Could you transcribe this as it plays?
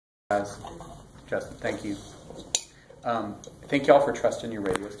Guys, Justin, thank you. Thank y'all for trusting your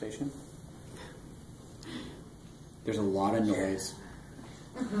radio station. There's a lot of noise.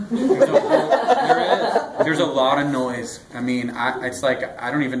 There's a lot of noise. I mean, it's like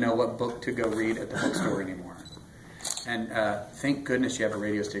I don't even know what book to go read at the bookstore anymore. And thank goodness you have a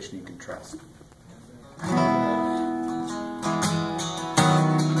radio station you can trust.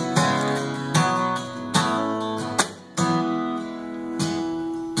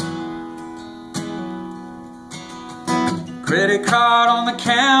 Credit card on the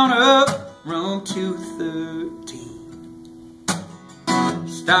counter, room 213.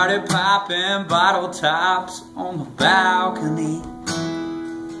 Started popping bottle tops on the balcony,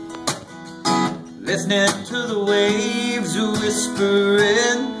 listening to the waves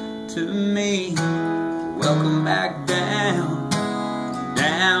whispering to me, welcome back down,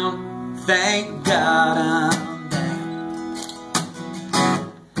 down, thank God I'm down.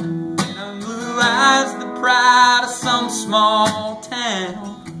 In her blue eyes, the pride of some small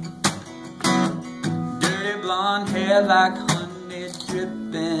town, dirty blonde hair like honey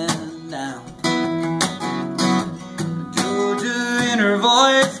dripping down, Georgia in her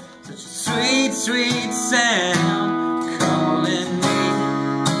voice, such a sweet, sweet sound, calling me,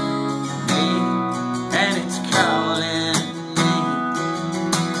 and it's calling me.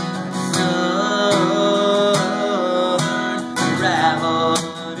 Southern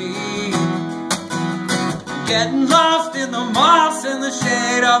gravity, getting lost in the moss in the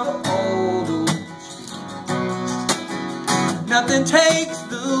shade of an old tree. Nothing takes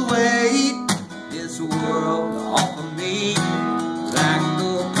the weight this world off of me like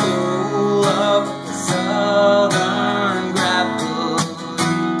the pull of southern gravity.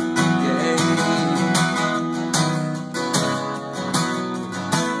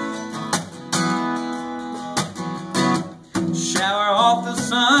 Shower off the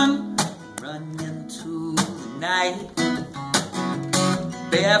sun, run into the night.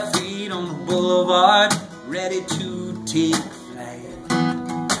 Bare feet on the boulevard, ready to take flight.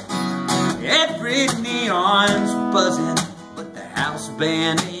 Every neon's buzzing, but the house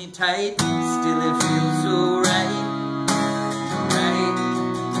band ain't tight. Still it feels so right, right.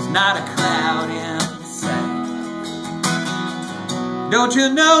 There's not a cloud in sight. Don't you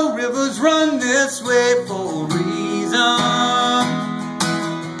know rivers run this way for a reason?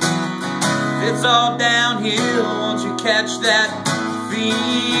 It's all downhill once you catch that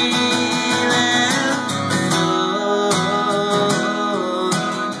feeling.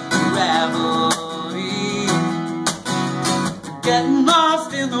 Getting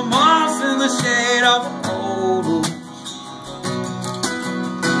lost in the moss in the shade of an old oak.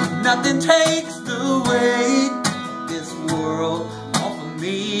 Nothing takes the weight this world off of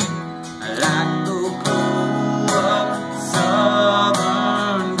me like the pull of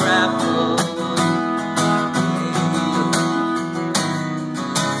southern gravity.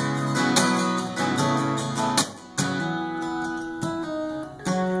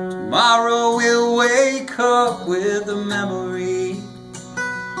 Tomorrow we'll wake up with a memory.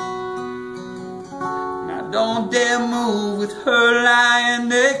 Don't dare move with her lying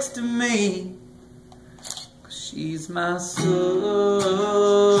next to me, 'cause she's my southern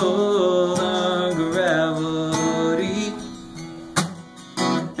gravity.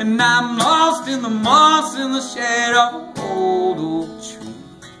 And I'm lost in the moss in the shade of an old oak tree.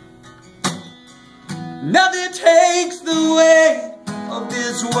 Nothing takes the weight of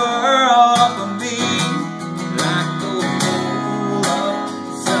this world off of me